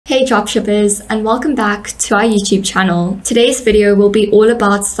Hey dropshippers, and welcome back to our YouTube channel. Today's video will be all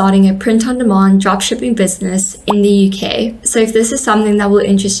about starting a print-on-demand dropshipping business in the UK. So if this is something that will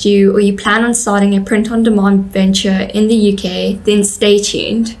interest you, or you plan on starting a print-on-demand venture in the UK, then stay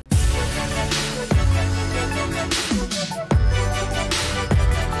tuned.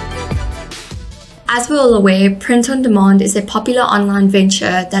 As we're all aware, print-on-demand is a popular online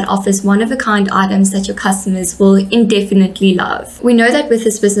venture that offers one-of-a-kind items that your customers will indefinitely love. We know that with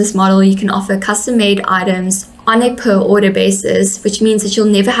this business model, you can offer custom-made items on a per-order basis, which means that you'll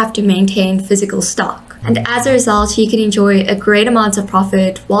never have to maintain physical stock. And as a result, you can enjoy a great amount of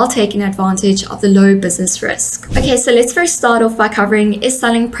profit while taking advantage of the low business risk. Okay, so let's first start off by covering, is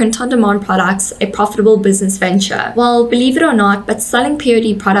selling print-on-demand products a profitable business venture? Well, believe it or not, but selling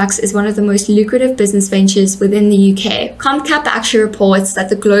POD products is one of the most lucrative business ventures within the UK. ComCap actually reports that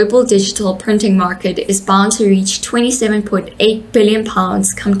the global digital printing market is bound to reach £27.8 billion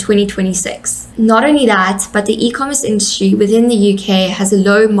come 2026. Not only that, but the e-commerce industry within the UK has a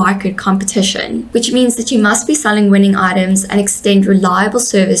low market competition, which means that you must be selling winning items and extend reliable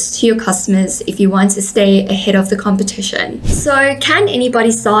service to your customers if you want to stay ahead of the competition. So can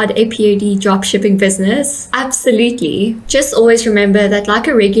anybody start a POD dropshipping business? Absolutely. Just always remember that like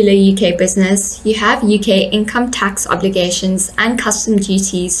a regular UK business, you have UK income tax obligations and custom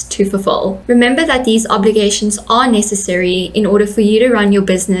duties to fulfill. Remember that these obligations are necessary in order for you to run your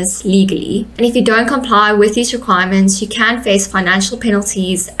business legally. And if you don't comply with these requirements, you can face financial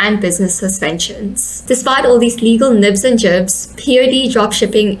penalties and business suspensions. Despite all these legal nibs and jibs, POD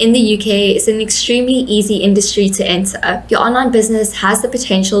dropshipping in the UK is an extremely easy industry to enter. Your online business has the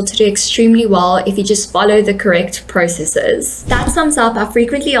potential to do extremely well if you just follow the correct processes. That sums up our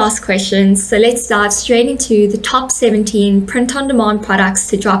frequently asked questions, so let's dive straight into the top 17 print-on-demand products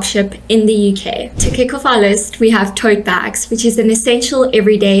to dropship in the UK. To kick off our list, we have tote bags, which is an essential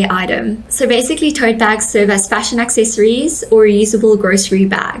everyday item. So basically, tote bags serve as fashion accessories or reusable grocery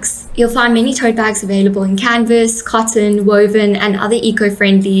bags. You'll find many tote bags available in canvas, cotton, woven, and other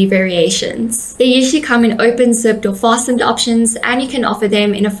eco-friendly variations. They usually come in open, zipped, or fastened options, and you can offer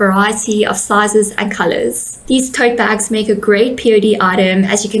them in a variety of sizes and colors. These tote bags make a great POD item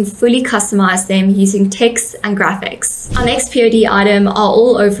as you can fully customize them using text and graphics. Our next POD item are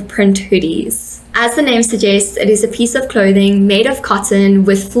all over print hoodies. As the name suggests, it is a piece of clothing made of cotton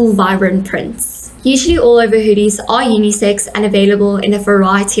with full vibrant prints. Usually all over hoodies are unisex and available in a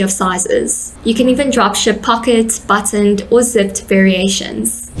variety of sizes. You can even dropship pocket, buttoned, or zipped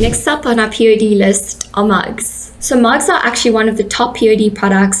variations. Next up on our POD list are mugs. So mugs are actually one of the top POD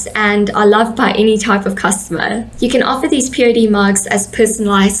products and are loved by any type of customer. You can offer these POD mugs as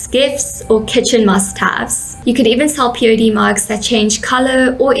personalized gifts or kitchen must-haves. You can even sell POD mugs that change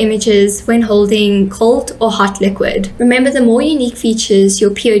color or images when holding cold or hot liquid. Remember, the more unique features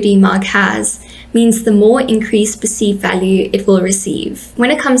your POD mug has means the more increased perceived value it will receive. When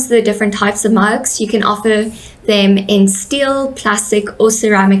it comes to the different types of mugs, you can offer them in steel, plastic, or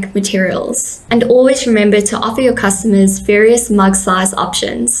ceramic materials. And always remember to offer your customers various mug size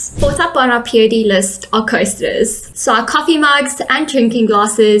options. Fourth up on our POD list are coasters. So our coffee mugs and drinking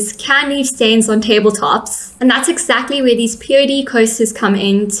glasses can leave stains on tabletops, and that's exactly where these POD coasters come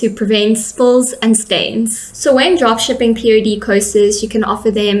in to prevent spills and stains. So when dropshipping POD coasters, you can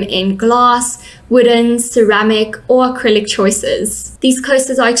offer them in glass, wooden, ceramic, or acrylic choices. These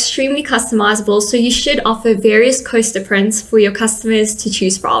coasters are extremely customizable, so you should offer various coaster prints for your customers to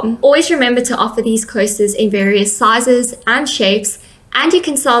choose from. Always remember to offer these coasters in various sizes and shapes, and you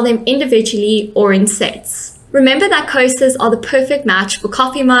can sell them individually or in sets. Remember that coasters are the perfect match for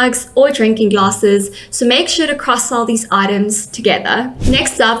coffee mugs or drinking glasses, so make sure to cross-sell these items together.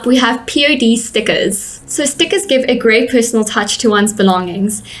 Next up, we have POD stickers. So stickers give a great personal touch to one's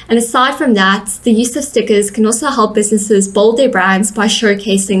belongings, and aside from that, the use of stickers can also help businesses bold their brands by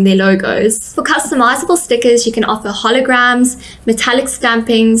showcasing their logos. For customizable stickers, you can offer holograms, metallic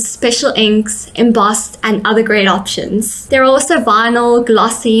stampings, special inks, embossed, and other great options. There are also vinyl,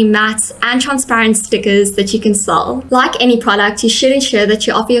 glossy, matte, and transparent stickers that you can sell. Like any product, you should ensure that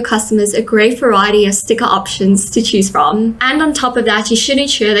you offer your customers a great variety of sticker options to choose from. And on top of that, you should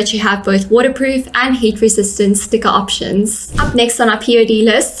ensure that you have both waterproof and heat-resistant sticker options. Up next on our POD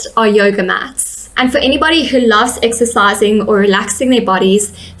list are yoga mats. And for anybody who loves exercising or relaxing their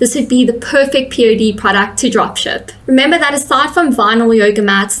bodies, this would be the perfect POD product to dropship. Remember that aside from vinyl yoga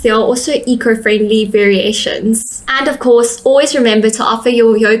mats, there are also eco-friendly variations. And of course, always remember to offer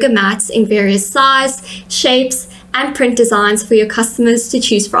your yoga mats in various sizes, shapes, and print designs for your customers to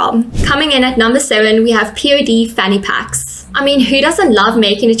choose from. Coming in at number 7, we have POD fanny packs. I mean, who doesn't love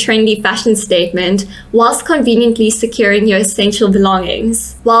making a trendy fashion statement whilst conveniently securing your essential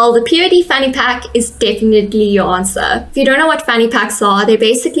belongings? Well, the 𝗶𝗏𝗍 fanny pack is definitely your answer. If you don't know what fanny packs are, they're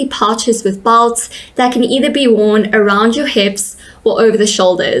basically pouches with belts that can either be worn around your hips or over the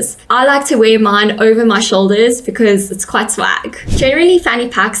shoulders. I like to wear mine over my shoulders because it's quite swag. Generally, fanny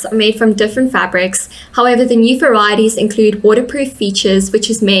packs are made from different fabrics. However, the new varieties include waterproof features,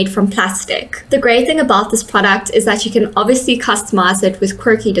 which is made from plastic. The great thing about this product is that you can obviously customize it with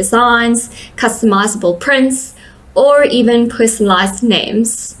quirky designs, customizable prints, or even personalized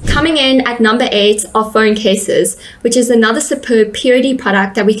names. Coming in at number 8 are phone cases, which is another superb 𝗶𝗏𝗍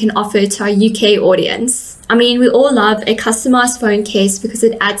product that we can offer to our UK audience. I mean, we all love a customized phone case because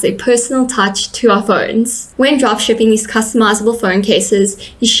it adds a personal touch to our phones. When dropshipping these customizable phone cases,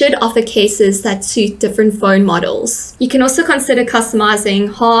 you should offer cases that suit different phone models. You can also consider customizing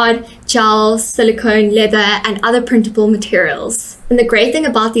hard, gel, silicone, leather, and other printable materials. And the great thing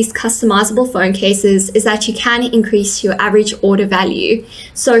about these customizable phone cases is that you can increase your average order value.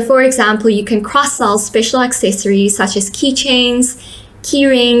 So for example, you can cross-sell special accessories such as keychains, key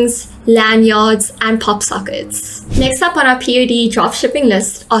rings, lanyards, and pop sockets. Next up on our 𝗶𝗏𝗍 dropshipping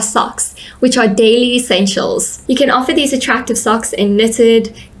list are socks, which are daily essentials. You can offer these attractive socks in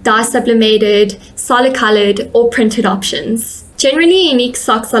knitted, dye-sublimated, solid-colored, or printed options. Generally, unique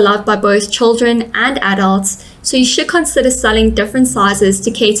socks are loved by both children and adults, so you should consider selling different sizes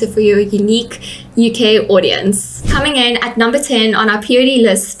to cater for your unique UK audience. Coming in at number 10 on our 𝗶𝗏𝗍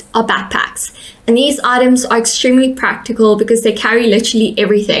list are backpacks. And these items are extremely practical because they carry literally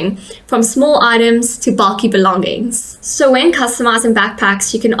everything, from small items to bulky belongings. So when customizing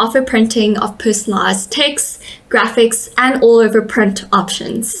backpacks, you can offer printing of personalized text, graphics, and all-over print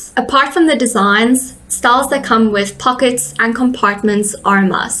options. Apart from the designs, styles that come with pockets and compartments are a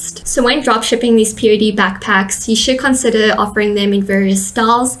must. So when dropshipping these 𝗶𝗏𝗍 backpacks, you should consider offering them in various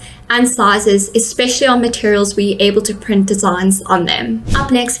styles and sizes, especially on materials where you're able to print designs on them.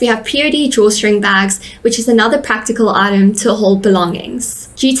 Up next, we have 𝗶𝗏𝗍 drawstring bags, which is another practical item to hold belongings.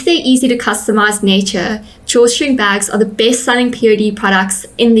 Due to their easy to customize nature, drawstring bags are the best-selling 𝗶𝗏𝗍 products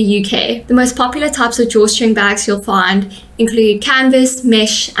in the UK. The most popular types of drawstring bags you'll find include canvas,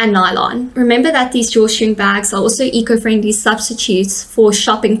 mesh, and nylon. Remember that these drawstring bags are also eco-friendly substitutes for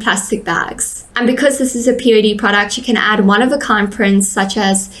shopping plastic bags. And because this is a 𝗶𝗏𝗍 product, you can add one-of-a-kind prints such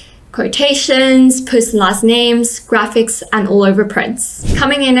as quotations, personalized names, graphics, and all-over prints.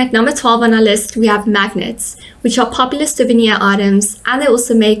 Coming in at number 12 on our list, we have magnets, which are popular souvenir items, and they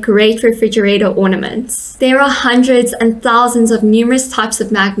also make great refrigerator ornaments. There are hundreds and thousands of numerous types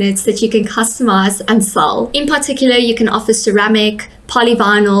of magnets that you can customize and sell. In particular, you can offer ceramic,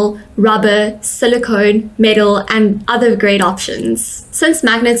 polyvinyl, rubber, silicone, metal, and other great options. Since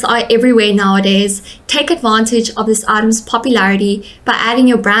magnets are everywhere nowadays, take advantage of this item's popularity by adding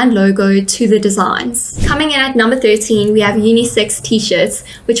your brand logo to the designs. Coming in at number 13, we have unisex t-shirts,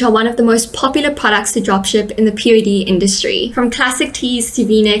 which are one of the most popular products to dropship in the 𝗶𝗏𝗍 industry. From classic tees to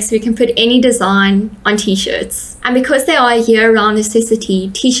v-necks, we can put any design on t-shirts. And because they are a year-round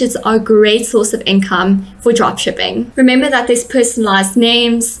necessity, t-shirts are a great source of income for dropshipping. Remember that there's personalized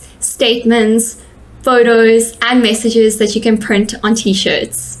names, statements, photos, and messages that you can print on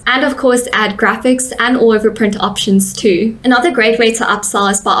t-shirts. And of course, add graphics and all-over print options too. Another great way to upsell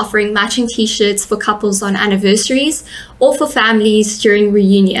is by offering matching t-shirts for couples on anniversaries or for families during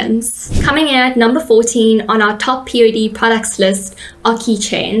reunions. Coming in at number 14 on our top 𝗶𝗏𝗍 products list are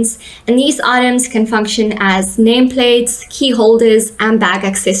keychains, and these items can function as nameplates, key holders, and bag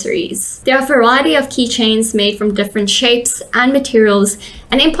accessories. There are a variety of keychains made from different shapes and materials,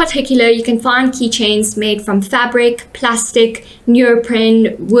 and in particular, you can find keychains made from fabric, plastic,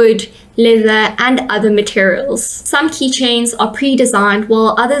 neoprene, wood, leather, and other materials. Some keychains are pre-designed,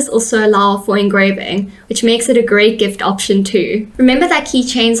 while others also allow for engraving, which makes it a great gift option too. Remember that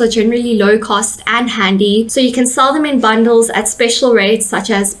keychains are generally low cost and handy, so you can sell them in bundles at special rates such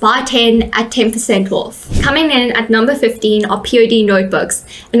as buy 10 at 10% off. Coming in at number 15 are 𝗶𝗏𝗍 notebooks,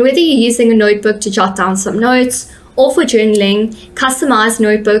 and whether you're using a notebook to jot down some notes or for journaling, customized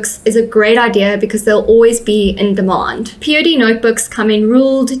notebooks is a great idea because they'll always be in demand. 𝗶𝗏𝗍 notebooks come in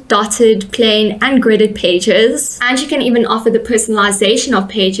ruled, dotted, plain, and gridded pages, and you can even offer the personalization of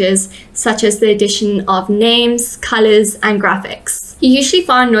pages, such as the addition of names, colors, and graphics.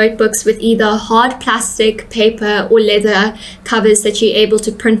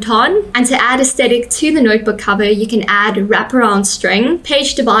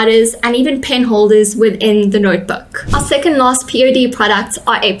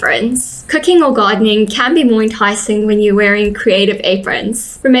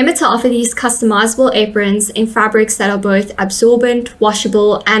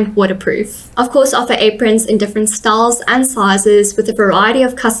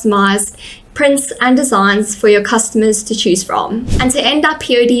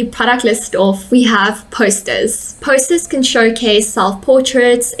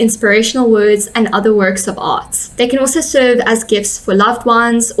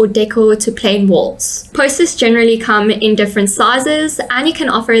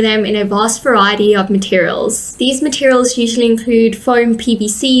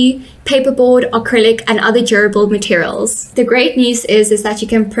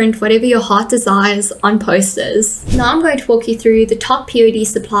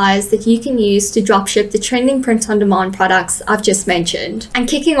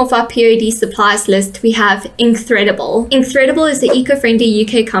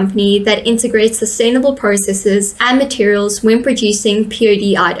 materials when producing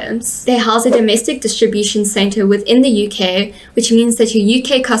POD items. They house a domestic distribution center within the UK, which means that your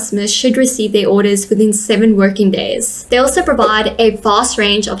UK customers should receive their orders within 7 working days. They also provide a vast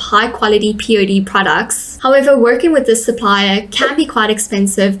range of high-quality POD products. However, working with this supplier can be quite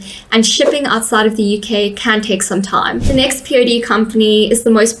expensive, and shipping outside of the UK can take some time. The next POD company is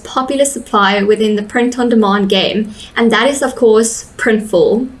the most popular supplier within the print-on-demand game, and that is, of course,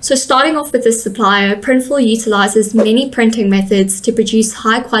 Printful. So starting off with this supplier, Printful utilizes many printing methods to produce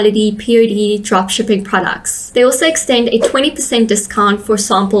high-quality POD dropshipping products. They also extend a 20% discount for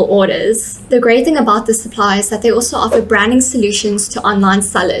sample orders. The great thing about this supplier is that they also offer branding solutions to online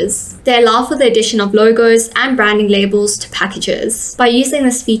sellers. They allow for the addition of logos and branding labels to packages. By using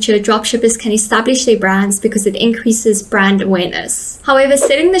this feature, dropshippers can establish their brands because it increases brand awareness. However,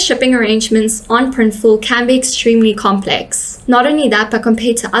 setting the shipping arrangements on Printful can be extremely complex. Not only that, but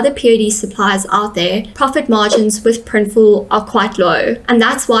compared to other POD suppliers out there, profit margins with Printful are quite low. And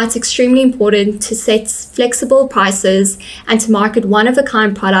that's why it's extremely important to set flexible prices and to market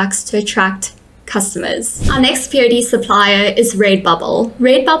one-of-a-kind products to attract customers. Our next POD supplier is Redbubble.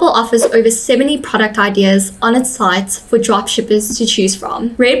 Redbubble offers over 70 product ideas on its site for dropshippers to choose from.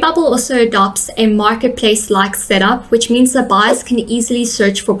 Redbubble also adopts a marketplace-like setup, which means that buyers can easily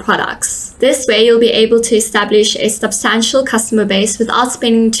search for products. This way, you'll be able to establish a substantial customer base without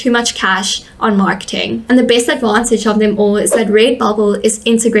spending too much cash on marketing. And the best advantage of them all is that Redbubble is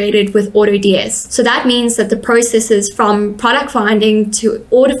integrated with AutoDS. So that means that the processes from product finding to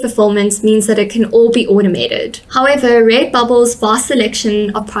order fulfillment means that it can all be automated. However, Redbubble's vast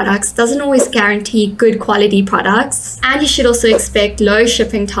selection of products doesn't always guarantee good quality products, and you should also expect low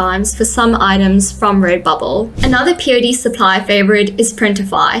shipping times for some items from Redbubble. Another POD supplier favorite is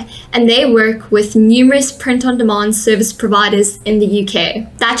Printify, and they work with numerous print-on-demand service providers in the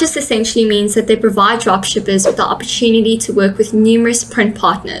UK. That just essentially means that they provide dropshippers with the opportunity to work with numerous print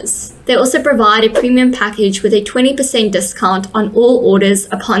partners. They also provide a premium package with a 20% discount on all orders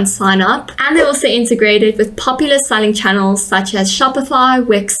upon sign up, and they're also integrated with popular selling channels such as Shopify,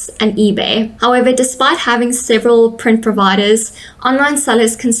 Wix, and eBay. However, despite having several print providers, online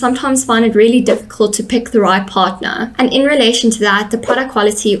sellers can sometimes find it really difficult to pick the right partner. And in relation to that, the product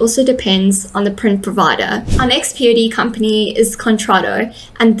quality also depends on the print provider. Our next POD company is Contrado,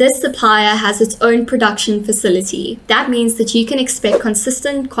 and this supplier has its own production facility. That means that you can expect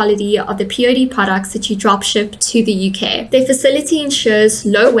consistent quality of the POD products that you dropship to the UK. Their facility ensures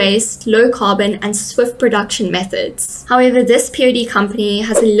low waste, low carbon, and swift production methods. However, this POD company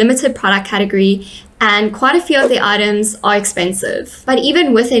has a limited product category, and quite a few of the items are expensive. But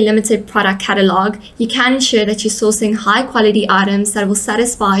even with a limited product catalog, you can ensure that you're sourcing high quality items that will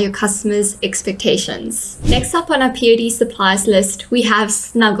satisfy your customers' expectations. Next up on our POD suppliers list, we have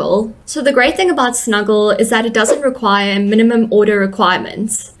Snuggle. So the great thing about Snuggle is that it doesn't require minimum order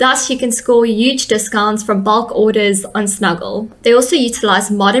requirements. Thus, you can score huge discounts from bulk orders on Snuggle. They also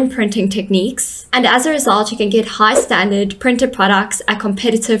utilize modern printing techniques, and as a result, you can get high standard printed products at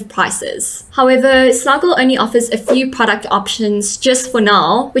competitive prices. However, Snuggle only offers a few product options just for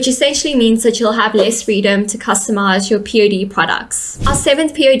now, which essentially means that you'll have less freedom to customize your POD products. Our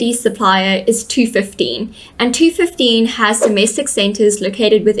 7th POD supplier is 215, and 215 has domestic centers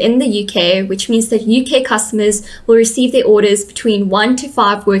located within the UK, which means that UK customers will receive their orders between 1 to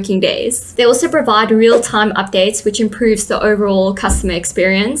 5 working days. They also provide real-time updates, which improves the overall customer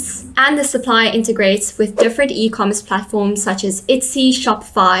experience. And the supplier integrates with different e-commerce platforms such as Etsy,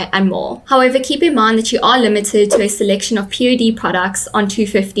 Shopify, and more. However, keep in mind that you are limited to a selection of POD products on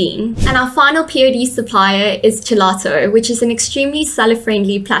 215. And our final POD supplier is Gelato, which is an extremely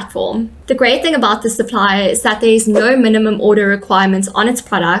seller-friendly platform. The great thing about this supplier is that there is no minimum order requirements on its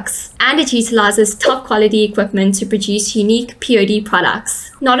products, and it utilizes top quality equipment to produce unique POD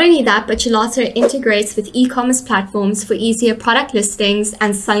products. Not only that, but Gelato integrates with e-commerce platforms for easier product listings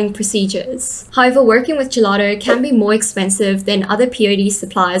and selling procedures. However, working with Gelato can be more expensive than other POD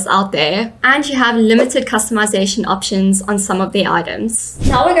suppliers out there, and you have limited customization options on some of their items.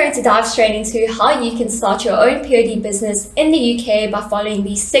 Now we're going to dive straight into how you can start your own POD business in the UK by following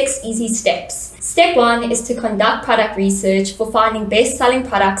these 6 easy steps. Step 1 is to conduct product research for finding best-selling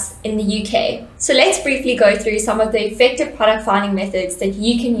products in the UK. So let's briefly go through some of the effective product finding methods that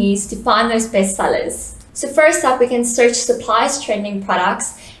you can use to find those best sellers. So first up, we can search suppliers trending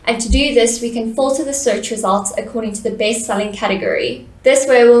products, and to do this, we can filter the search results according to the best-selling category. This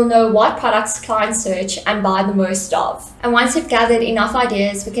way we'll know what products clients search and buy the most of. And once we've gathered enough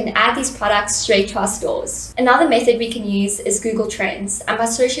ideas, we can add these products straight to our stores. Another method we can use is Google Trends, and by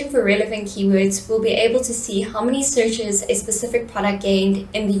searching for relevant keywords, we'll be able to see how many searches a specific product gained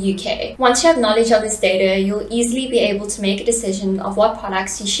in the UK. Once you have knowledge of this data, you'll easily be able to make a decision of what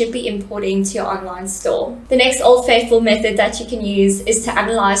products you should be importing to your online store. The next old faithful method that you can use is to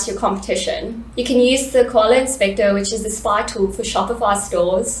analyze your competition. You can use the Koala Inspector, which is the spy tool for Shopify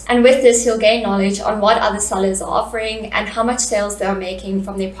stores, and with this you'll gain knowledge on what other sellers are offering and how much sales they are making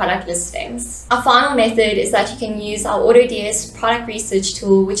from their product listings. Our final method is that you can use our AutoDS product research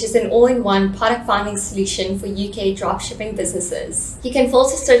tool, which is an all-in-one product finding solution for UK dropshipping businesses. You can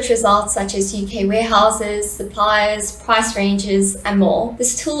filter search results such as UK warehouses, suppliers, price ranges, and more.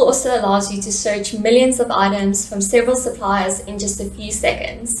 This tool also allows you to search millions of items from several suppliers in just a few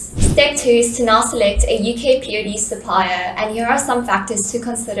seconds. Step 2 is to now select a UK POD supplier, and here are some factors to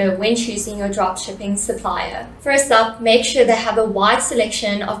consider when choosing your dropshipping supplier. First up, make sure they have a wide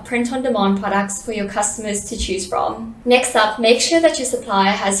selection of print-on-demand products for your customers to choose from. Next up, make sure that your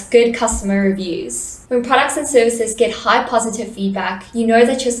supplier has good customer reviews. When products and services get high positive feedback, you know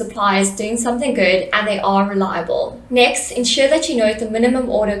that your supplier is doing something good and they are reliable. Next, ensure that you know the minimum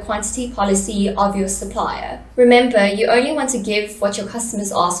order quantity policy of your supplier. Remember, you only want to give what your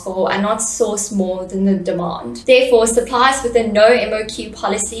customers ask for and not source more than the demand. Therefore, suppliers with a no MOQ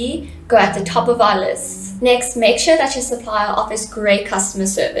policy go at the top of our list. Next, make sure that your supplier offers great customer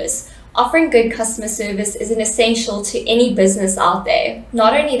service. Offering good customer service is an essential to any business out there.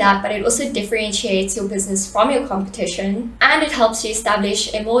 Not only that, but it also differentiates your business from your competition, and it helps you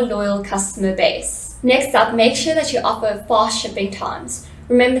establish a more loyal customer base. Next up, make sure that you offer fast shipping times.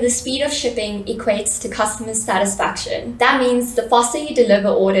 Remember, the speed of shipping equates to customer satisfaction. That means the faster you deliver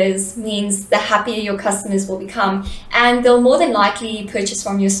orders means the happier your customers will become, and they'll more than likely purchase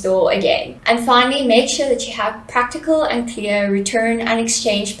from your store again. And finally, make sure that you have practical and clear return and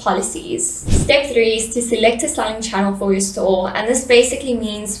exchange policies. Step 3 is to select a selling channel for your store, and this basically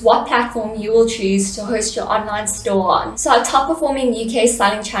means what platform you will choose to host your online store on. So our top performing UK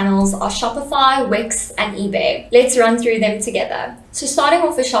selling channels are Shopify, Wix, and eBay. Let's run through them together. So starting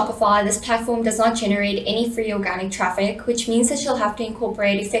off with Shopify, this platform does not generate any free organic traffic, which means that you'll have to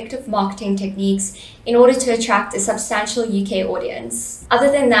incorporate effective marketing techniques in order to attract a substantial UK audience. Other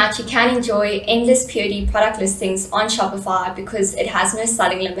than that, you can enjoy endless POD product listings on Shopify because it has no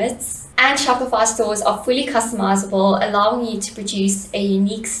selling limits. And Shopify stores are fully customizable, allowing you to produce a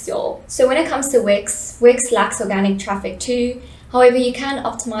unique store. So when it comes to Wix, Wix lacks organic traffic too. However, you can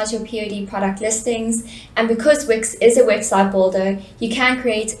optimize your POD product listings, and because Wix is a website builder, you can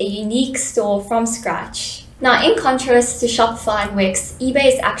create a unique store from scratch. Now, in contrast to Shopify and Wix, eBay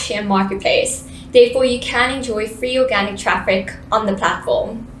is actually a marketplace. Therefore, you can enjoy free organic traffic on the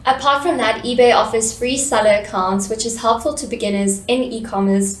platform. Apart from that, eBay offers free seller accounts, which is helpful to beginners in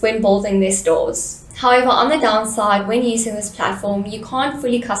e-commerce when building their stores. However, on the downside, when using this platform, you can't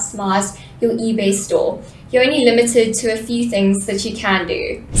fully customize your eBay store. You're only limited to a few things that you can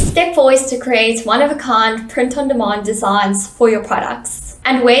do. Step 4 is to create one-of-a-kind print-on-demand designs for your products.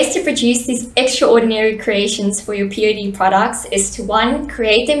 And ways to produce these extraordinary creations for your POD products is to 1.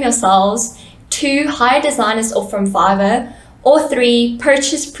 Create them yourselves, 2. Hire designers off from Fiverr, Or 3,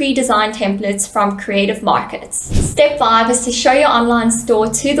 purchase pre-designed templates from creative markets. Step 5 is to show your online store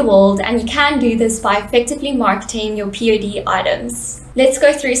to the world, and you can do this by effectively marketing your POD items. Let's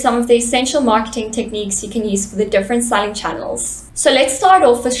go through some of the essential marketing techniques you can use for the different selling channels. So let's start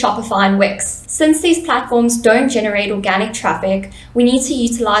off with Shopify and Wix. Since these platforms don't generate organic traffic, we need to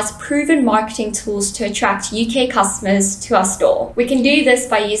utilize proven marketing tools to attract UK customers to our store. We can do this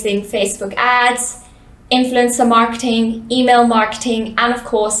by using Facebook ads, influencer marketing, email marketing, and of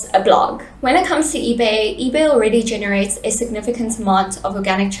course, a blog. When it comes to eBay already generates a significant amount of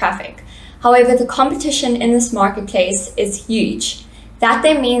organic traffic. However, the competition in this marketplace is huge. That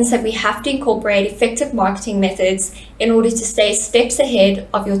then means that we have to incorporate effective marketing methods in order to stay steps ahead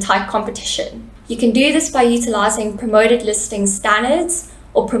of your tight competition. You can do this by utilizing promoted listings standards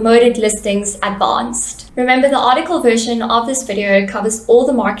or promoted listings advanced. Remember, the article version of this video covers all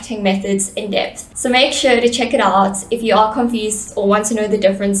the marketing methods in depth, so make sure to check it out if you are confused or want to know the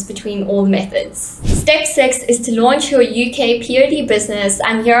difference between all the methods. Step 6 is to launch your UK POD business,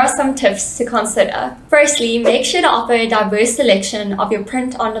 and here are some tips to consider. Firstly, make sure to offer a diverse selection of your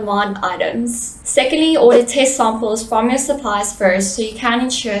print-on-demand items. Secondly, order test samples from your suppliers first so you can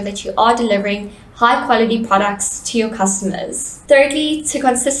ensure that you are delivering high-quality products to your customers. Thirdly, to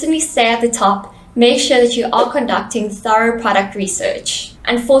consistently stay at the top, make sure that you are conducting thorough product research.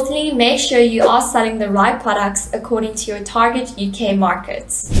 And fourthly, make sure you are selling the right products according to your target UK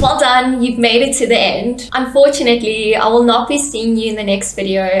markets. Well done, you've made it to the end. Unfortunately, I will not be seeing you in the next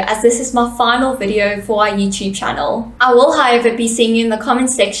video, as this is my final video for our YouTube channel. I will, however, be seeing you in the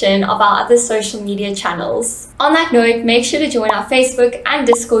comment section of our other social media channels. On that note, make sure to join our Facebook and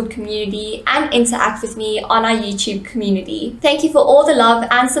Discord community and interact with me on our YouTube community. Thank you for all the love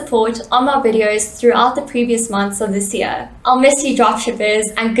and support on my videos throughout the previous months of this year. I'll miss you, dropshippers,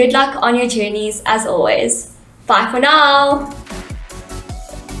 and good luck on your journeys as always. Bye for now!